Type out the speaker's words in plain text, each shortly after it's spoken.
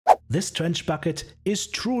This trench bucket is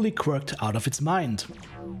truly quirked out of its mind.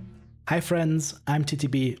 Hi friends, I'm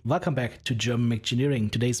TTB, welcome back to German Mechgineering.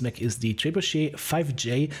 Today's mech is the Trebuchet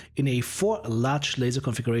 5J in a 4 large laser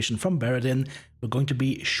configuration from Baradin. We're going to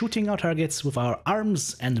be shooting our targets with our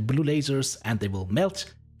arms and blue lasers, and they will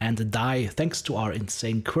melt and die thanks to our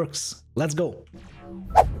insane quirks. Let's go!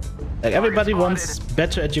 Like, everybody wants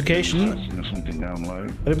better education.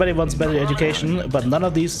 Everybody wants better education, but none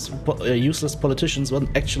of these useless politicians will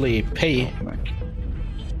actually pay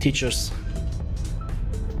teachers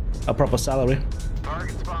a proper salary.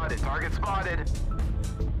 Target spotted, target spotted.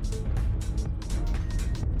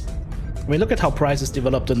 I mean, look at how prices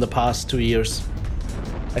developed in the past 2 years.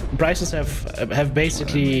 Like, prices have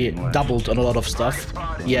basically doubled on a lot of stuff,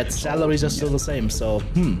 yet salaries are still the same, so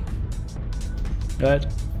right.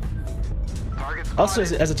 Also,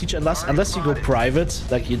 as a teacher, unless you go private,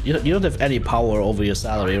 like you don't have any power over your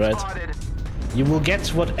salary, right? You will get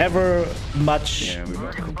whatever much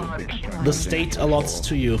the state allots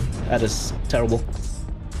to you. That is terrible.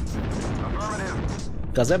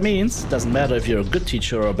 Because that means, doesn't matter if you're a good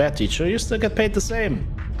teacher or a bad teacher, you still get paid the same.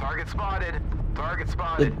 Target spotted. Target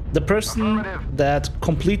spotted. The person that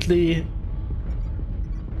completely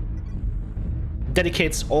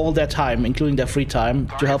dedicates all their time, including their free time,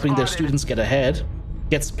 to helping their students get ahead,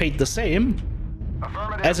 gets paid the same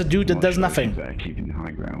as a dude that does nothing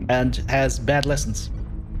and has bad lessons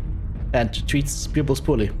and treats pupils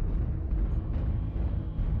poorly.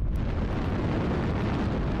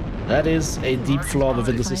 That is a deep flaw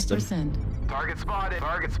within the system. Target spotted.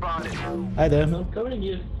 Target spotted. Hi there. I'm coming,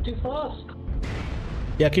 you too fast.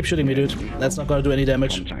 Yeah, keep shooting me, dude. That's not gonna do any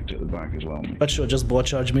damage. But sure, just board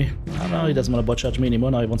charge me. Oh no, he doesn't want to board charge me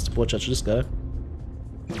anymore. Now he wants to board charge this guy.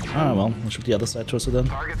 Ah well, I'll shoot the other side torso then.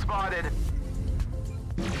 Target spotted.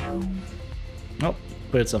 Oh,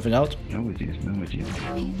 cleared something out.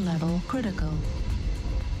 Heat level critical.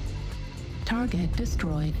 Target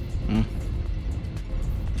destroyed. Hey,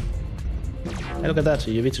 look at that, a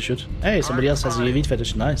UV to shoot. Hey, somebody else has a UV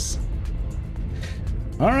fetish. Nice.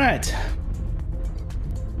 Alright.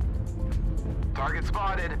 Target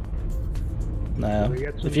spotted. Now,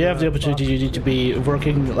 if you have the opportunity, you need to be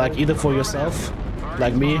working like either for yourself,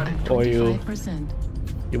 like me, or you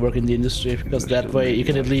work in the industry, because that way you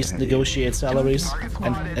can at least negotiate salaries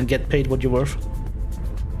and get paid what you're worth.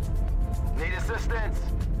 Need assistance.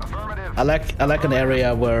 Affirmative. I like an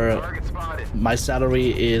area where my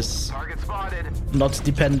salary is Target spotted. not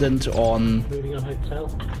dependent on, Moving on hotel.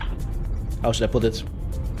 how should I put it,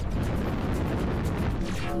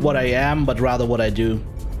 what I am, but rather what I do.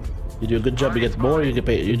 You do a good job, you get more, you get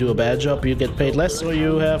paid. You do a bad job, you get paid less, or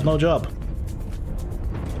you have no job.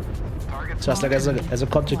 Just like as a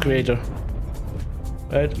content creator,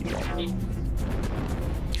 right? If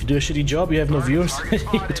you do a shitty job, you have no viewers,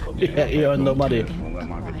 you earn no money.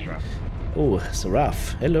 Oh,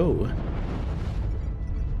 Seraph, hello.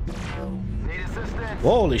 Need assistance.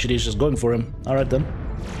 Holy shit, he's just going for him. Alright then.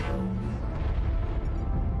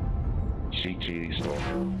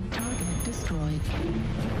 Target destroyed.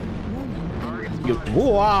 You,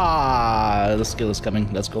 wow, the skill is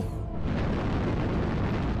coming. Let's go.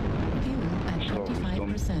 Fuel at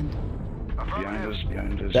 55%.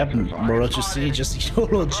 Affirmative. That Morochisi just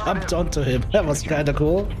YOLO jumped onto him. That was kind of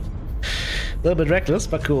cool. A little bit reckless,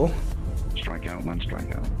 but cool. Strike out, man,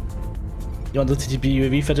 strike out. You want the TTP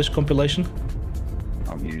UAV fetish compilation?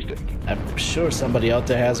 I've used it. I'm sure somebody out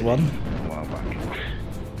there has one. A while back.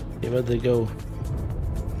 Okay, where'd they go?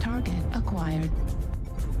 Target acquired.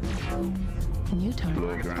 New target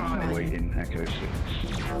Low ground, acquired. waiting, Echo 6.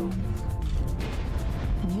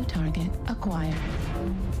 New target acquired.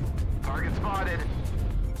 Target spotted.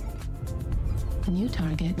 New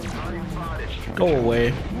target Target acquired. spotted. Go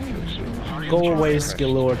away. Go away,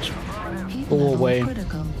 skill lord. Heat Go level away.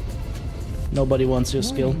 critical. Nobody wants your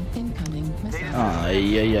skill. Warning, incoming missile. Ah,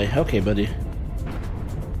 yeah. Okay, buddy.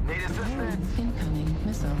 Need assistance. Incoming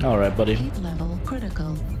missile. Alright, buddy. Heat level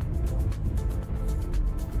critical.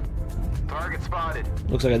 Target spotted.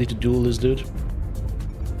 Looks like I need to duel this dude.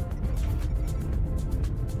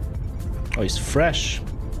 Oh, he's fresh.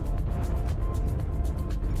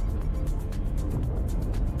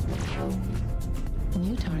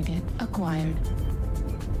 New target acquired.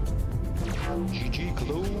 GG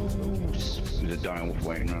close. There's a dire wolf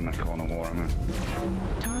waiting around that corner more, man.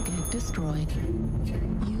 Target destroyed.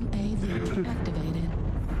 UAV activated.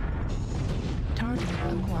 Target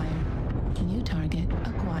acquired. New target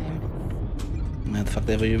acquired. Man, the fuck,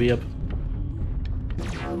 they have a UV up.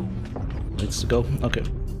 Let's go. Okay.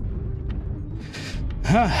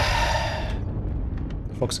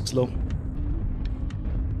 Fox 6 low.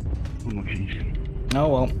 Unlucky. Oh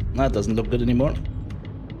well, that doesn't look good anymore.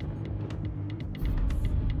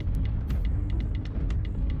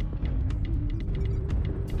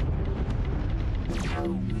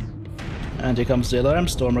 And here comes the alarm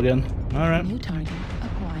storm again. Alright. New target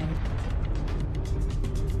acquired.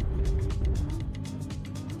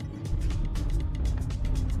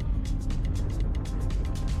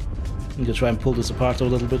 I'm gonna try and pull this apart a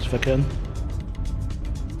little bit if I can.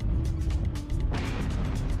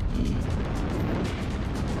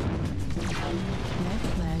 Red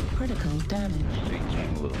flag critical damage.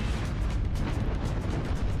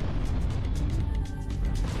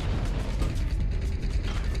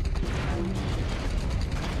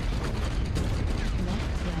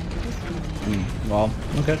 Well,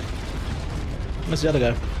 okay. Where's the other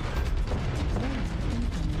guy?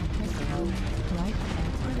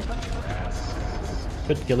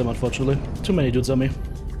 Couldn't kill him, unfortunately. Too many dudes on me.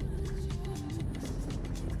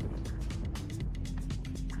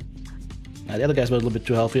 The other guys were a little bit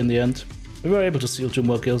too healthy in the end. We were able to steal 2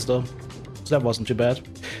 more kills though, so that wasn't too bad.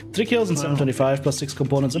 3 kills and 725 plus 6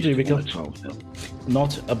 components into the vehicle.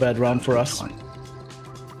 Not a bad round for us.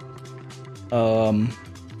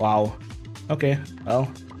 Wow. Okay,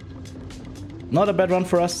 well, not a bad run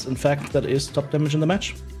for us. In fact, that is top damage in the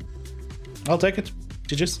match. I'll take it.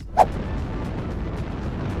 GG's.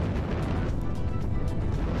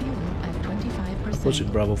 Push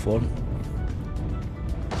it, Bravo 4.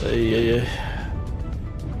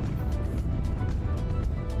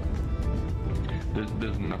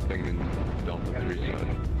 There's nothing in Delta 3 side.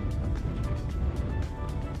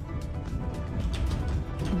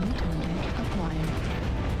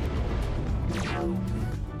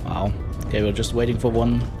 Wow. Okay, we're just waiting for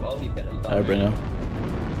one Airbringer.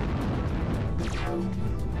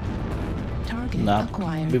 Nah,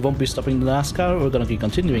 we won't be stopping the NASCAR. We're gonna be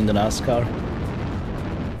continuing the NASCAR.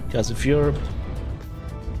 Because if you're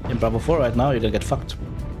in Bravo 4 right now, you're gonna get fucked.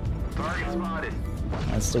 Target spotted.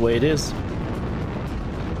 That's the way it is.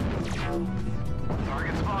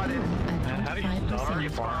 Target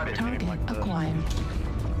spotted. Target acquired.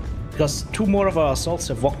 Because 2 more of our assaults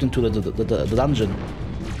have walked into the dungeon.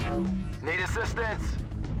 Need assistance.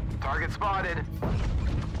 Target spotted.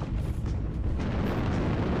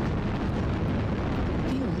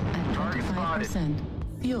 Fuel at 25%.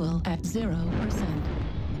 Fuel at 0%.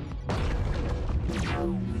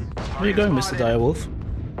 Where are you going, Mr. Direwolf?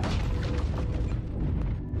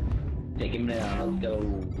 Take him down, let's go.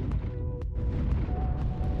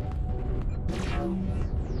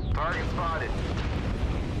 Target spotted.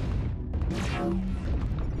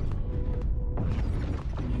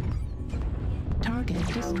 Target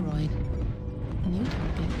destroyed. New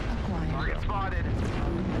target acquired. Target spotted.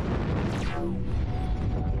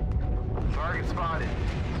 Target spotted.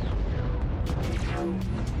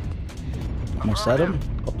 Almost had him.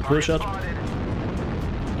 Pop the clear shot.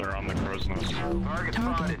 They're on the crow's nest. Target Target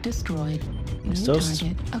spotted. destroyed. New toast.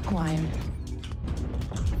 target acquired.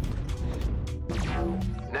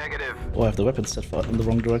 Negative. Oh, I have the weapon set for in the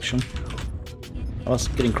wrong direction. I was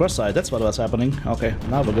getting cross-eyed, that's what was happening. Okay,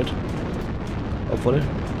 now we're good. Hopefully.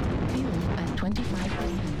 Fuel at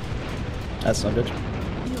 25%. That's not good.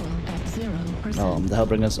 Fuel at 0%. Oh, the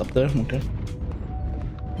Hellbringer's up there, okay.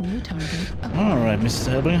 New target acquired. Alright,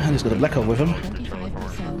 Mr. Hellbringer, and he's got a Black Hawk with him.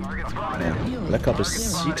 25%. Target spotted. Yeah, Fuel Black Hawk at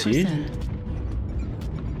is CT. 0%.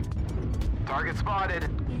 Target spotted.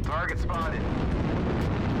 Target spotted.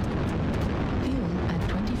 Fuel at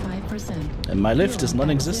 25%. And my lift is Fuel at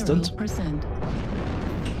non-existent. 0%.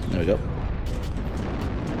 There we go.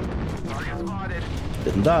 Target spotted.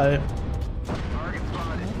 Didn't die. Target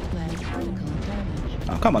spotted. Red flag critical damage.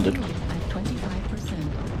 Oh, come on, dude. Fuel at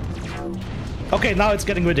 25%. Okay, now it's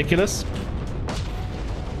getting ridiculous.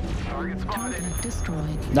 Target spotted. Target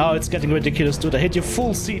destroyed. Now it's getting ridiculous, dude. I hit you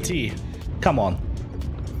full CT. Come on.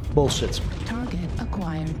 Bullshit. Target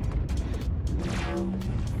acquired.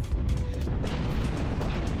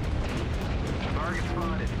 Target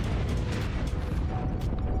spotted.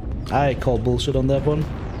 I call bullshit on that one.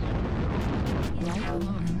 Right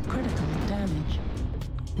arm critical damage.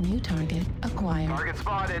 New target acquired. Target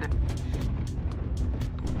spotted.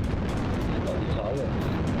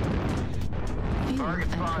 Fuel Target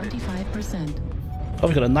at spotted. 25%. Oh,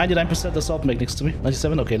 we got a 99% assault make next to me.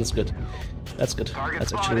 97? Okay, that's good. That's good. Target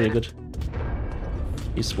That's actually really spotted.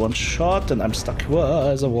 good. He's one shot and I'm stuck. Whoa,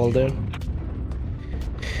 there's a wall there.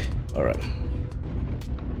 Alright.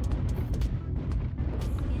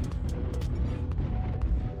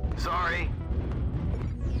 Sorry.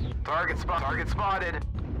 Target spotted.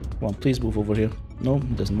 Come on, please move over here. No,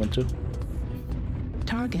 he doesn't want to.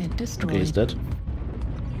 Target destroyed. Okay, he's dead.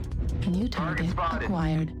 New target spotted.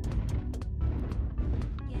 acquired.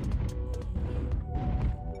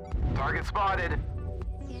 Target spotted.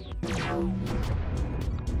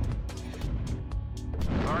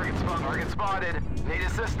 Target spotted. Need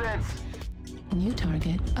assistance. New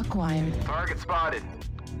target acquired. Target spotted.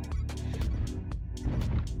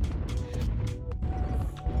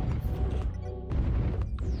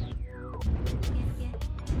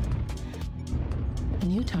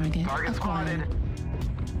 New target Target spotted. acquired.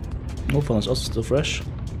 Wovon ist also still fresh.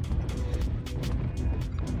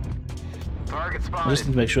 Target I just spotted.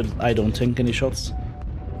 need to make sure that I don't tank any shots.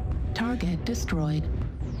 Target destroyed.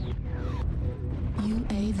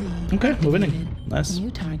 UAV. Okay, we're winning. activated. Nice.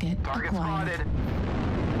 New target Target acquired. spotted.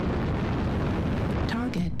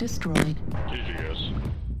 Target destroyed.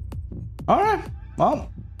 Alright,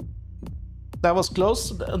 well, that was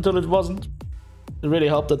close until it wasn't. It really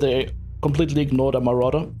helped that they completely ignored a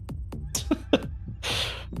Marauder.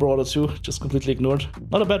 Marauder 2, just completely ignored.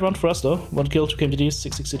 Not a bad round for us though. 1 kill, 2 KMTDs,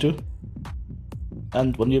 662.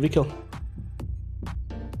 And 1 UAV kill.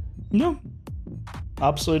 No.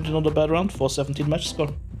 Absolutely not a bad round for 17 match score.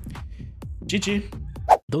 GG.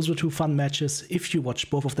 Those were 2 fun matches. If you watch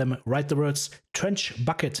both of them, write the words trench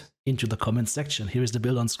bucket into the comments section. Here is the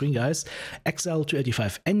build on screen, guys.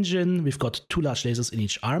 XL285 engine. We've got 2 large lasers in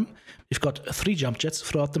each arm. We've got 3 jump jets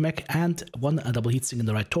throughout the mech and 1 double heatsink in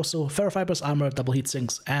the right torso. Ferrofibers armor, double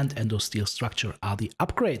heatsinks, and endo steel structure are the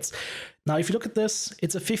upgrades. Now, if you look at this,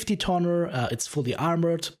 it's a 50 tonner. It's fully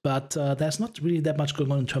armored, but there's not really that much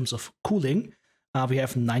going on in terms of cooling. We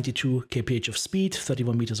have 92 kph of speed,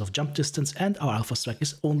 31 meters of jump distance, and our alpha strike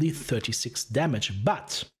is only 36 damage.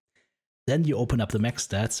 But then you open up the mech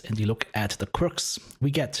stats and you look at the quirks.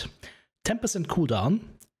 We get 10% cooldown,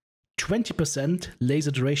 20%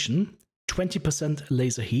 laser duration, 20%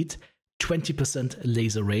 laser heat, 20%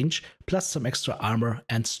 laser range, plus some extra armor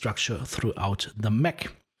and structure throughout the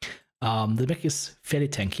mech. The mech is fairly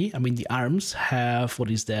tanky. I mean, the arms have,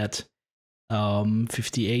 what is that?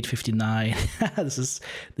 58, 59.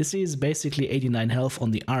 This is basically 89 health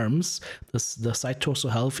on the arms. The side torso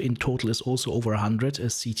health in total is also over 100,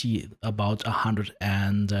 CT about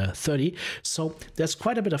 130. So there's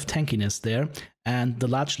quite a bit of tankiness there, and the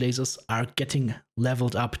large lasers are getting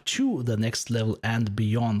leveled up to the next level and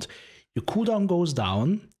beyond. Your cooldown goes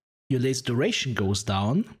down, your laser duration goes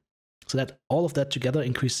down, so that all of that together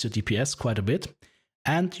increases your DPS quite a bit.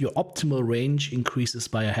 And your optimal range increases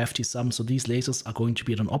by a hefty sum. So these lasers are going to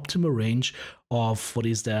be at an optimal range of, what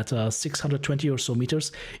is that, 620 or so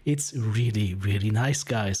meters. It's really, really nice,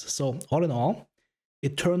 guys. So all in all,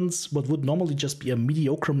 it turns what would normally just be a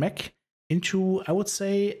mediocre mech into, I would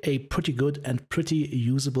say, a pretty good and pretty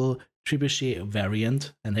usable Trebuchet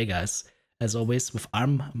variant. And hey, guys, as always, with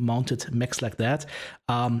arm-mounted mechs like that,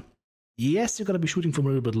 yes, you're going to be shooting from a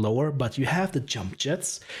little bit lower, but you have the jump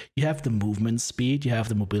jets, you have the movement speed, you have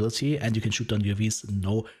the mobility, and you can shoot down UAVs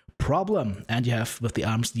no problem. And you have, with the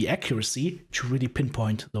arms, the accuracy to really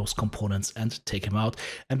pinpoint those components and take them out.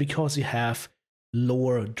 And because you have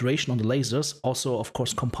lower duration on the lasers, also, of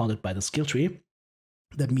course, compounded by the skill tree,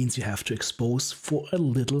 that means you have to expose for a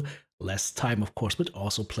little less time, of course, but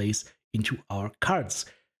also plays into our cards.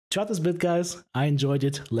 Try out this build, guys. I enjoyed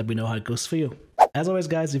it. Let me know how it goes for you. As always,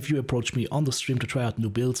 guys, if you approach me on the stream to try out new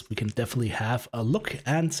builds, we can definitely have a look,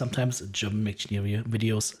 and sometimes German Mechgineering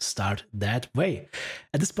videos start that way.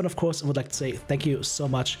 At this point, of course, I would like to say thank you so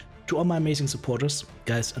much to all my amazing supporters.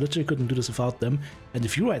 Guys, I literally couldn't do this without them. And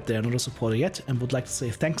if you're right there not a supporter yet and would like to say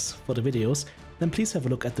thanks for the videos, then please have a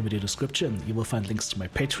look at the video description. You will find links to my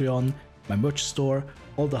Patreon, my merch store,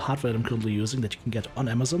 all the hardware that I'm currently using that you can get on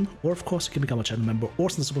Amazon, or of course you can become a channel member or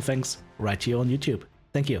send super thanks right here on YouTube.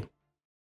 Thank you.